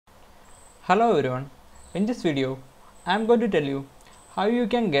Hello everyone, in this video I am going to tell you how you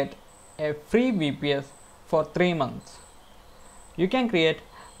can get a free VPS for 3 months. You can create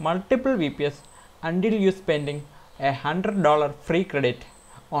multiple VPS until you spending $100 free credit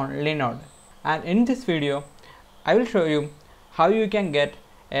on Linode, and in this video I will show you how you can get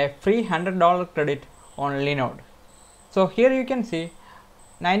a free $100 credit on Linode. So here you can see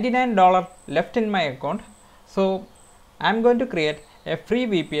 $99 left in my account, so I am going to create a free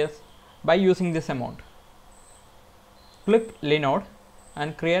VPS by using this amount. Click Linode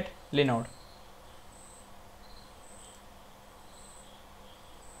and create Linode.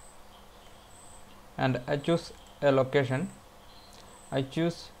 And I choose a location. I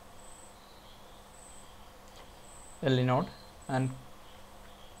choose a Linode and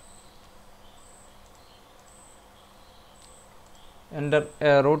enter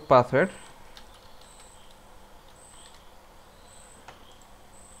a root password.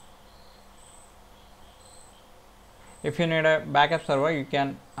 If you need a backup server, you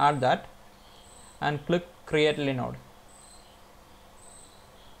can add that and click create Linode.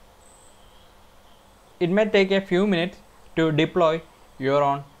 It may take a few minutes to deploy your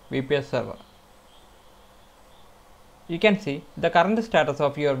own VPS server. You can see the current status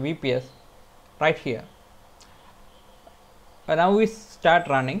of your VPS right here. Now we start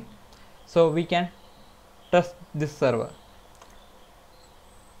running, so we can test this server.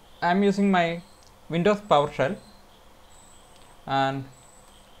 I am using my Windows PowerShell and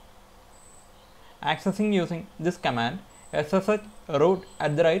accessing using this command ssh root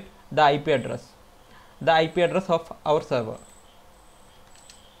 @ the IP address of our server.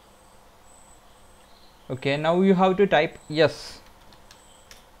 Okay, now you have to type yes,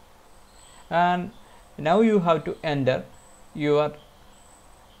 and now you have to enter your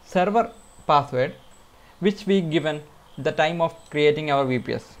server password which we given the time of creating our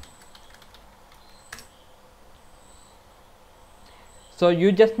VPS. So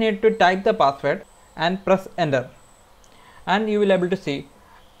you just need to type the password and press enter, and you will able to see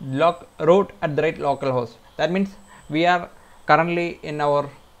root @ localhost. That means we are currently in our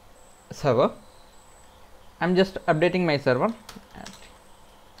server. I'm just updating my server.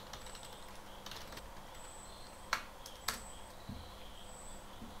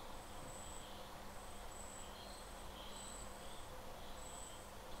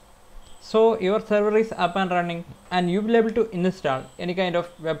 So your server is up and running, and you will be able to install any kind of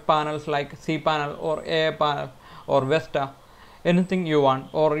web panels like cPanel or AI panel or Vesta, anything you want,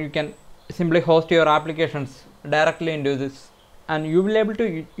 or you can simply host your applications directly into this, and you will be able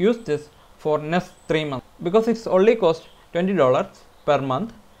to use this for next 3 months because it's only cost $20 per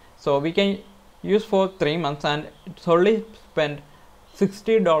month. So we can use for 3 months, and it's only spend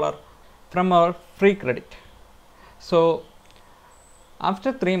 $60 from our free credit. So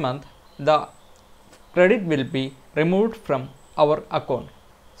after 3 months the credit will be removed from our account,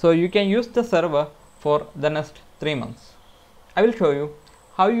 so you can use the server for the next 3 months. I will show you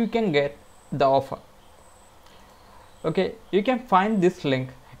how you can get the offer. Okay, you can find this link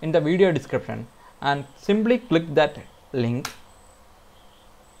in the video description and simply click that link,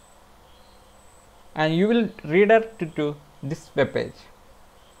 and you will redirect to this web page.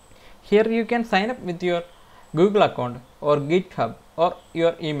 Here you can sign up with your Google account or GitHub or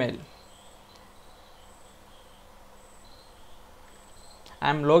your email. I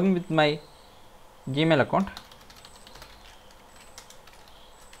am logging with my Gmail account.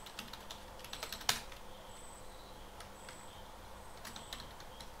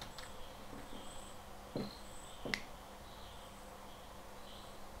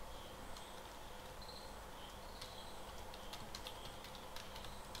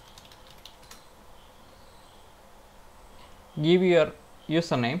 Give your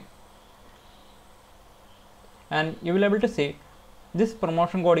username, and you will be able to see this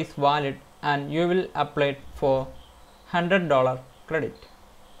promotion code is valid, and you will apply for $100 credit,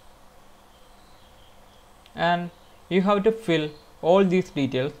 and you have to fill all these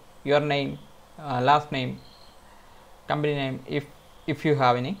details: your name, last name, company name if you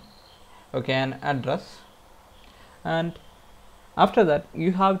have any, okay, and address. And after that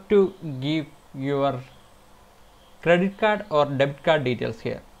you have to give your credit card or debit card details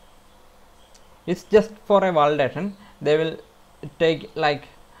here. It's just for a validation. They will take like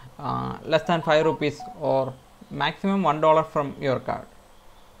less than 5 rupees or maximum $1 from your card.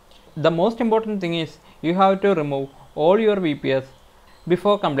 The most important thing is you have to remove all your VPS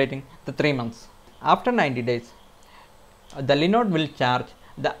before completing the 3 months. After 90 days the Linode will charge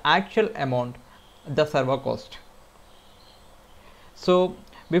the actual amount the server cost. So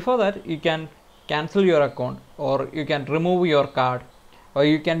before that you can cancel your account or you can remove your card or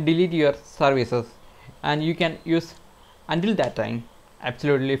you can delete your services, and you can use until that time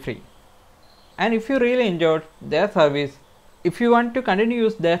absolutely free. And if you really enjoyed their service, if you want to continue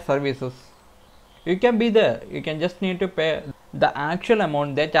use their services, you can be there. You can just need to pay the actual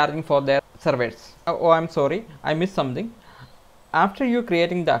amount they're charging for their servers. Oh, I'm sorry, I missed something. After you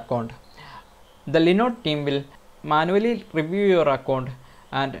creating the account, the Linode team will manually review your account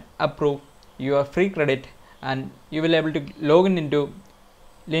and approve your free credit, and you will able to log in into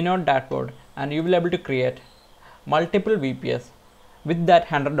Linode dashboard, and you will able to create multiple VPS with that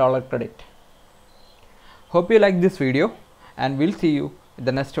 $100 credit. Hope you like this video, and we'll see you in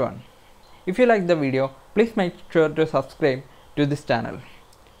the next one. If you like the video, please make sure to subscribe to this channel.